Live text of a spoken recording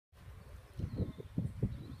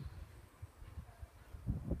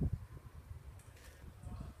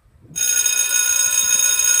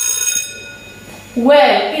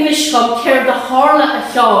Well, iniscom ceir de hála a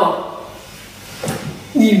cheáil.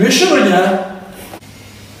 Ní misisiúine.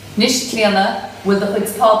 Nis cléanna bhfuil do chuid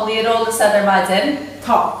táblaí arólas ar maidin?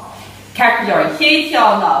 Tá. Ceir go leor chéad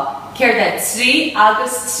cheáil ná, ceir de 3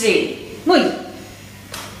 agus 3. Mui.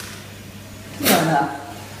 Cléanna.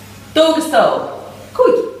 Dógus dó.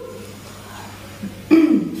 Cúig.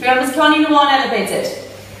 Trí agus ceánaí na bháin elevated.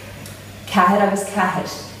 Cahir agus cahir.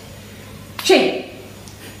 Trí.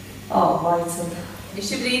 Bhaidsan. Is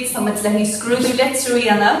si bríd sa mit le hí scrúdú letrú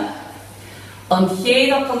ana. An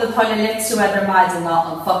chéad ac an na táile letrú ar maidin ná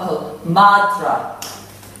an focail madra.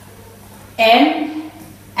 M-A-D-A.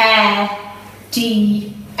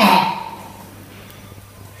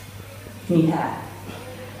 Ní ha.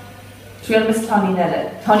 Trí agus ceánaí eile.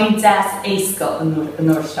 Ceánaí deas éasca an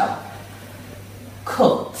uair seo.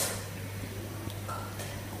 Cult.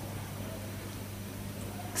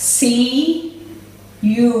 C-U-T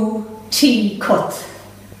cut.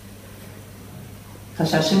 Tá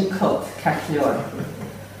sé sin cult ceart leor.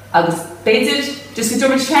 Agus beidir, just go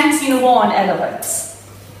dúirt seansí na bháin eile bhaid.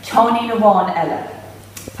 Ceánaí na bháin eile.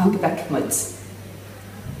 Tá go bheith muid.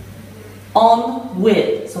 An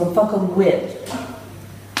will, so an focail will.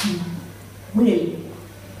 Will.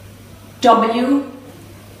 W-I-L-L.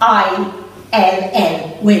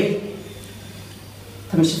 Will.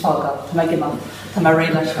 Tá mi sé fágáil, tá mai gimán, tá mai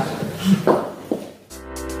réile seo.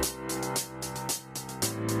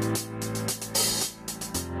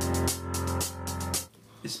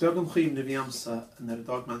 Is beagam chuim na bhíamsa an ar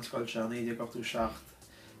dagman Scoil Chuimsitheach Chiaráin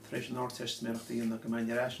éis an áirteist meachtaí na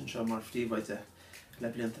gomainne reisin seo mar fríomhaide le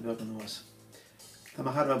blianta beag an nuas. Tá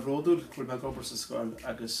mar thar bródúil chuir me gobar sa scoil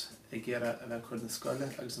agus ag géire a bheith chuir na scoile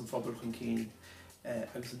agus an fphobal chun cín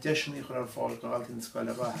agus an deisianí chuir ar fáil go altaí na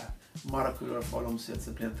scoile rathe mar a chuir ar fáil siad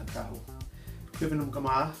sa blianta cathú. Cuibanum go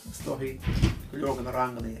maith stothí go leorgan na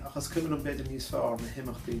ranganí achas cuibanum beidir níos fearr na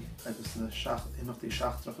himachtaí agus na himachtaí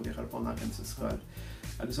seachtrach a bhí ar bonna agin sa scoil.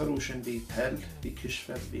 Agus arú sin bhí pell, bhí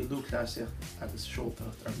cisfeil, bhí lúchleasaíocht agus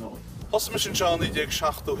seoltacht ar nóid. Os me sin seán ag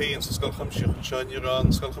 7 sa Scoil Chuimsitheach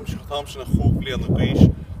Chiaráin, Scoil Chuimsitheach Chiaráin a chuig bliain na gaiis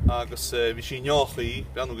agus bhí sin neochaí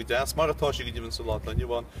beanú go deas mar atá sé go dtíobhann sa láta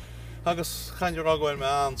nniuhain. Agus chaidir agháil me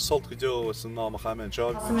an solt go deo is an námach chaimén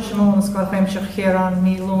seáil. Os me sin móna Scoil Chuimsitheach Chiaráin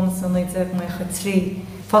ní lóna san 1993.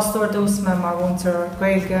 Fostóir dús me mar bhaintear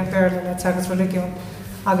gaeilge beirle le teagas religiún.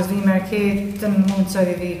 Agus bhí mar céad den múnta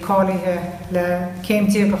bhí cálaithe le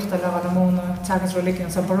céimtíochta le bhla móna teagas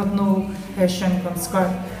religiún sa barúd nó sin gan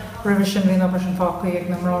scoil. Ribh sin bhí nabar sin fácaí ag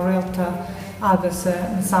na mrá réalta agus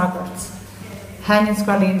na sagart. Hainn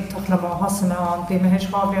scoilín tuach le má hosanna an, bhí me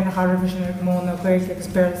héiscábhíon na ribh sin ag móna gaeilge agus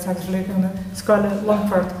beirle teagas religiún scoile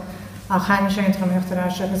Longford a chaine sin tramíochta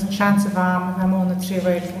leis agus an seansa bham a móna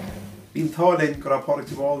tríomhhailge. Bhín tálainn go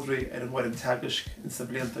rapáirtí bháildraí ar an bhfuil teagas in sa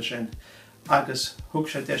blianta sin. Agus thug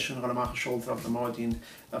sé deisiún go amach seoltracht na máidín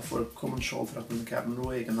a fuair cumann seoltracht na ceapan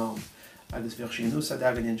ruaig an nám. Agus bhíoh sin nús a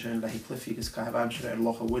dagaíonn sin le hiclifií agus caihabhaimseir ar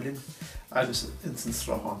locha bhuiling agus in san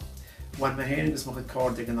stráán. Bhain me héana agus mo chud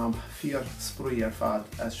cáirdaigh an nám 4 sprúí ar fad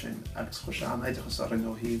as sin agus chuir sé an éidechas ar an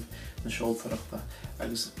óthaíomh na seoltarachta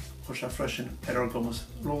agus chuir sé freisin ar gomas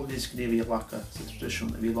rólís gníomhí lecha sa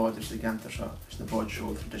tradiisiún a bhí láidir sa gantar seo gus na báid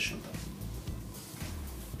seol tradiisiúnta.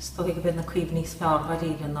 Stoig go bit na cuimh níos fearr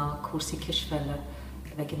haíige na cuasaí cisfeile a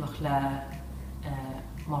bheith gimach le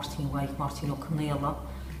Martin White, Martin O'Connell a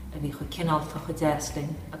bhí chu cinálta chu déslin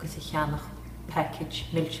agus i cheannach package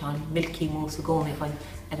milteáin, milcí mús a gcónaighain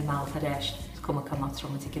ar a máil a réis cuma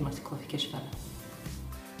camátrom a gimach a clufi cisfeile.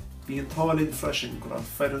 Bhí an tálainn freisin gur an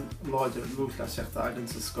fearan láidir lúchleasaíochta agin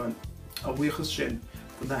sa scoil a bhuichas sin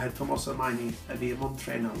go nethir Thomas O'Mahony a bhí am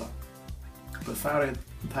tréála. Go fearr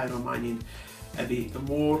Tair O'Mahony a bhí go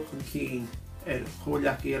mór chun cín ar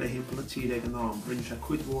chóileach éile himpeall na tíre ag an nám, rinne sé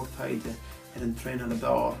cuid mór taide ar an tréine le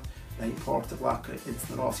beár le hí páirte ghlacha ins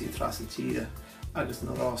na rásaí trasa tíre agus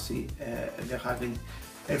na rásaí a bheith agin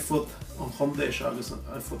ar fud an chumdéis agus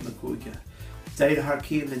ar fud na cúige. Deir th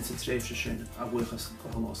cíanlinn sa tréimhse sin a bhuichas go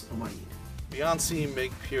Thomas O'Mahony. Bhí ansí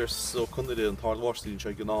Meg Pierce so chundaí an tarlhhairsaíonn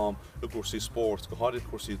sé go nám le cuasaí sport, go háirid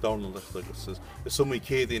cuasaí damhnaíochta agus is sumí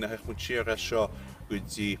céadaín a heith mu tíar seo go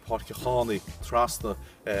dtí páirce chánaí trasna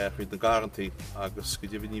chuid na garantaí agus go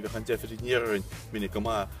dtí bhí an definíorainn minic go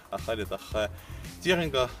maith a chairid a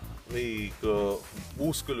díarann go bhí go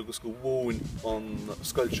bhúscail agus go bhóin an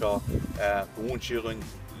scoil seo go bhún tíorainn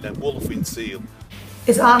le bhla faoin síl.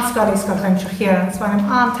 Is anscoil Scoil Chuimsitheach Chiaráin, is bhain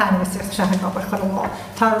antainna is seach go ar chur lá.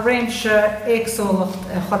 Tá réimse éagsúlacht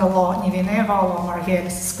chur lá ní bhíon éhála mar héala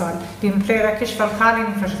sa scoil. Bhí an pléire cisfeil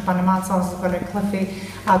chalíní freisin Panamánsáil sa goil clufií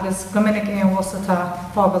agus go minic éon wasatá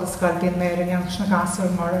fábal a scoil bíon méir an na gasú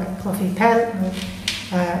mar clufií pell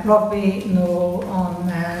rugby nó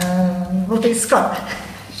an rugby scrub.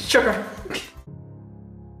 Sugar.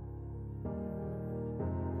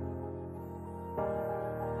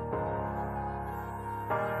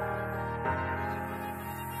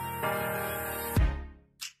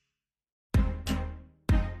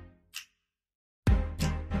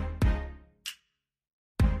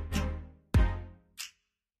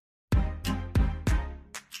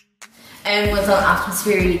 Was an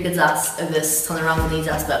atmosphere good as of this ton around the needs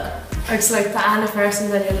aspect. It's like the Anna person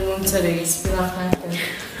that you're going to these.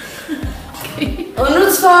 On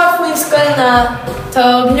route far from Scoil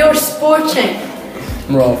to your sporting.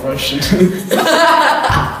 Raw fresh.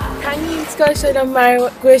 Can you Scoil on my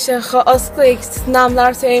wish a oscligs nam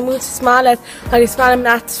lars a mood smaller and it's man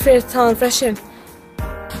atmosphere town freshen.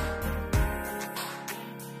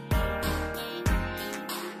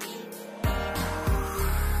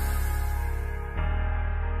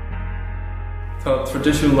 Tá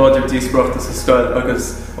tradiisiún láidir díosbreachtas sa Scoil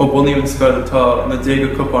agus ó bunaíonn Scoil tá na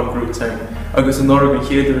déige cupán grúptein agus an nóra an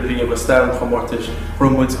chéidir riamh stair chomórtais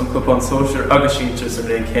rummúid an cupán sóisiir agus síinte sa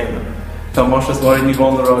réon chéine. Tá más as láid ní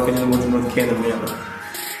bhánará gan in múid an chéine mléana.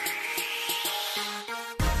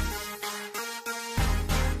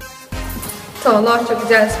 Tá láite go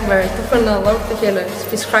deas mar do fan na láta chéile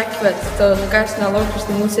bhís craicmid do na gas na látas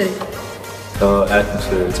na músií. Tá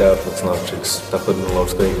atmosphere deafach nátrix tá chud na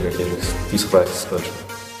lástaigh ar chéilegus díosbreachtas Scoil.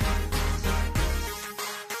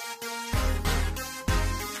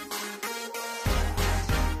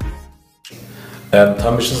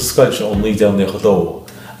 Tá mis sa Scoil se omlí deanna chodó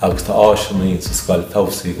agus tá áisiúnaí sa Scoil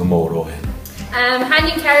tosaí go mór ó hen.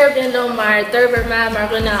 Hannin ceir den lo mar d'urbar me mar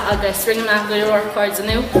rinne agus ringna go leor cóid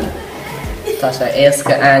anú. Tá sé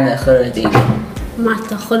éasca ana chur a dtíine.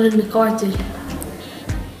 Mata chur na cóidí.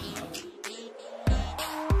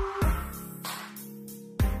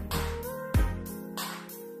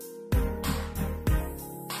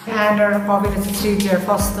 Ar bobí is tríd ar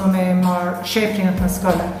fostú mé mar sépriíocht na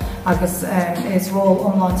Scoile agus is ról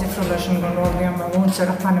omláintí friúla sin go róí mar bhúntear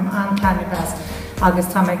a fannim anceanna bes agus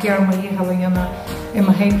tá mé ggéar mo dhéhallíonna I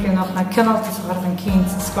mo héiplíonach na cináltas a chuir an cín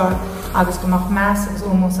sa Scoil agus gomach meas agus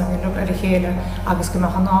ómós an glup ar a chéile agus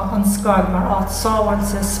gomach an Scoil mar áit sáhail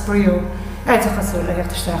sa spríú éitechasú le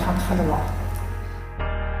heachtarsteach an chaile.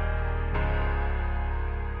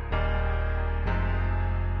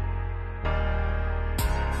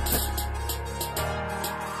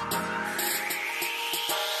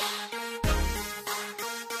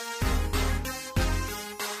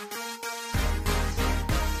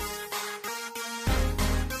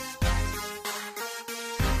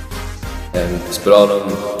 Sprálam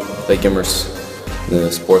gimmers na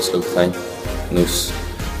sportslug tein nus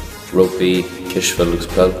rugby kisfel looks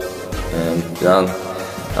pel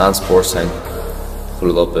an sports tein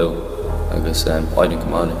full up agus fighting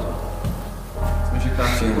command. Much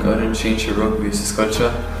catching orange change rugby sa Scoilse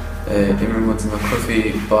immer moet na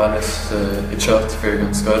coffee balas I shot fair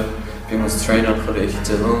gan Scoil be must train on for ich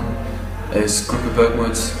te lo is groep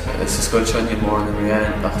bugmoed sa Scoilse ni more na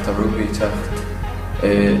Bliain ach ta rugby tacht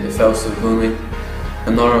fel so booming.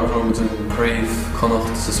 An nára chomid an craomh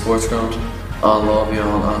connacht sa sportsground an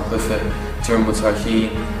lábhíán an cluife tuirmid ar hí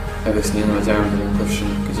agus níon a dearm an cluife sin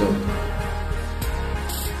go dó.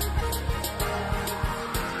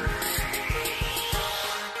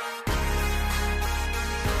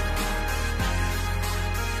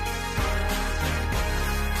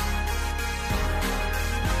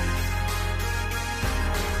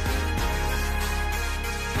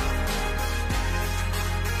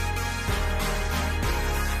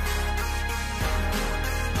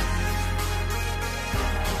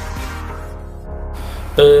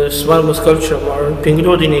 Small musculture mar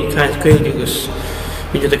pinglodini kind gaigus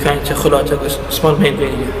with the kind of cholatus small main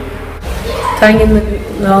gaigus. Tangin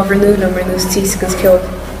na vernula mar nus tiscus kill.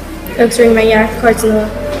 Uxring my yak cards in the